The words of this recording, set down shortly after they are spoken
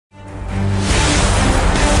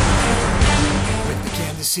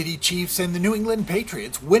City Chiefs and the New England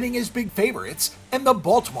Patriots winning as big favorites, and the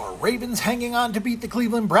Baltimore Ravens hanging on to beat the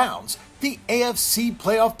Cleveland Browns, the AFC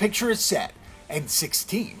playoff picture is set, and 6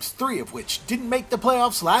 teams, 3 of which didn't make the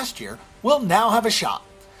playoffs last year, will now have a shot.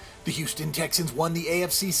 The Houston Texans won the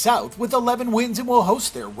AFC South with 11 wins and will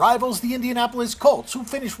host their rivals, the Indianapolis Colts, who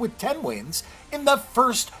finished with 10 wins in the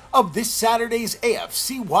first of this Saturday's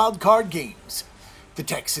AFC Wildcard games. The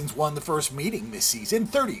Texans won the first meeting this season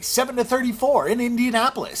 37-34 in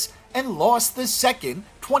Indianapolis and lost the second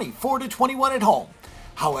 24-21 at home.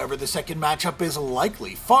 However, the second matchup is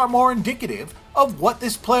likely far more indicative of what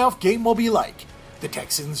this playoff game will be like. The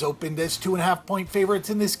Texans opened as 2.5-point favorites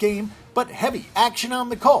in this game, but heavy action on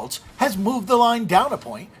the Colts has moved the line down a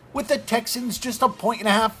point, with the Texans just a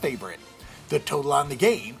 1.5-point favorite. The total on the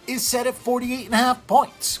game is set at 48.5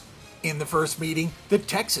 points. In the first meeting, the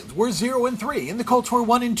Texans were 0-3 and the Colts were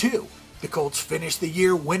 1-2. The Colts finished the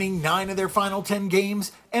year winning 9 of their final 10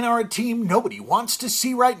 games and are a team nobody wants to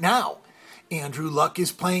see right now. Andrew Luck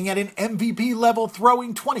is playing at an MVP level,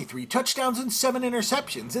 throwing 23 touchdowns and 7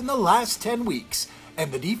 interceptions in the last 10 weeks,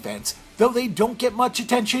 and the defense, though they don't get much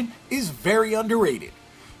attention, is very underrated.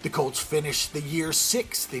 The Colts finished the year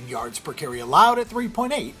 6th in yards per carry allowed at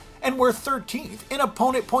 3.8 and were 13th in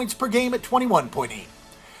opponent points per game at 21.8.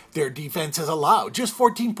 Their defense has allowed just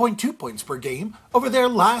 14.2 points per game over their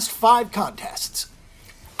last 5 contests.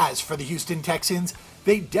 As for the Houston Texans,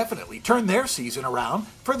 they definitely turned their season around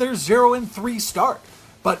for their 0-3 start,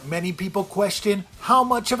 but many people question how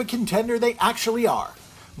much of a contender they actually are.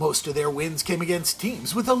 Most of their wins came against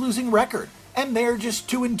teams with a losing record, and they're just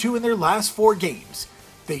 2-2 in their last 4 games.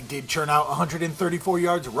 They did churn out 134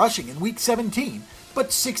 yards rushing in Week 17,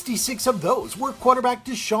 but 66 of those were quarterback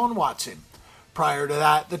Deshaun Watson. Prior to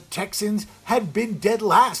that, the Texans had been dead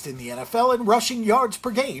last in the NFL in rushing yards per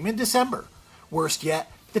game in December. Worst yet,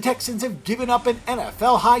 the Texans have given up an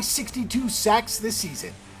NFL-high 62 sacks this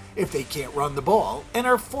season. If they can't run the ball and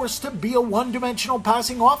are forced to be a one-dimensional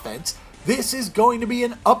passing offense, this is going to be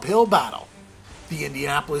an uphill battle. The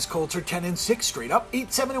Indianapolis Colts are 10-6 straight up,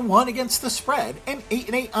 8-7-1 against the spread, and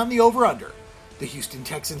 8-8 on the over-under. The Houston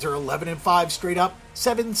Texans are 11-5 straight up,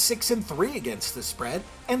 7-6-3 against the spread,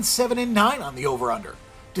 and 7-9 on the over-under.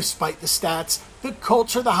 Despite the stats, the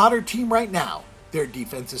Colts are the hotter team right now. Their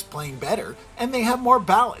defense is playing better, and they have more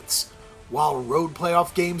balance. While road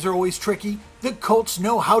playoff games are always tricky, the Colts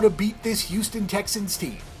know how to beat this Houston Texans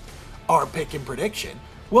team. Our pick and prediction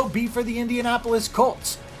will be for the Indianapolis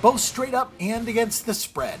Colts, both straight up and against the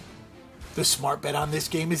spread. The smart bet on this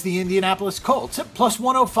game is the Indianapolis Colts at plus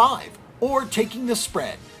 105, or taking the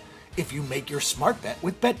spread. If you make your smart bet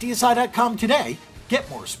with BetDSI.com today, Get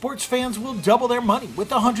More Sports fans will double their money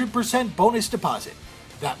with a 100% bonus deposit.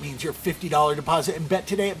 That means your $50 deposit and bet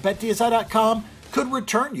today at BetDSI.com could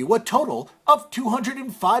return you a total of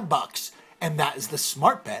 $205, and that is the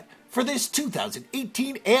smart bet for this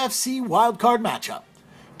 2018 AFC Wildcard matchup.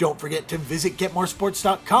 Don't forget to visit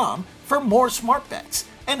GetMoreSports.com for more smart bets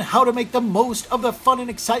and how to make the most of the fun and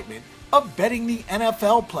excitement of betting the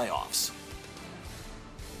NFL playoffs.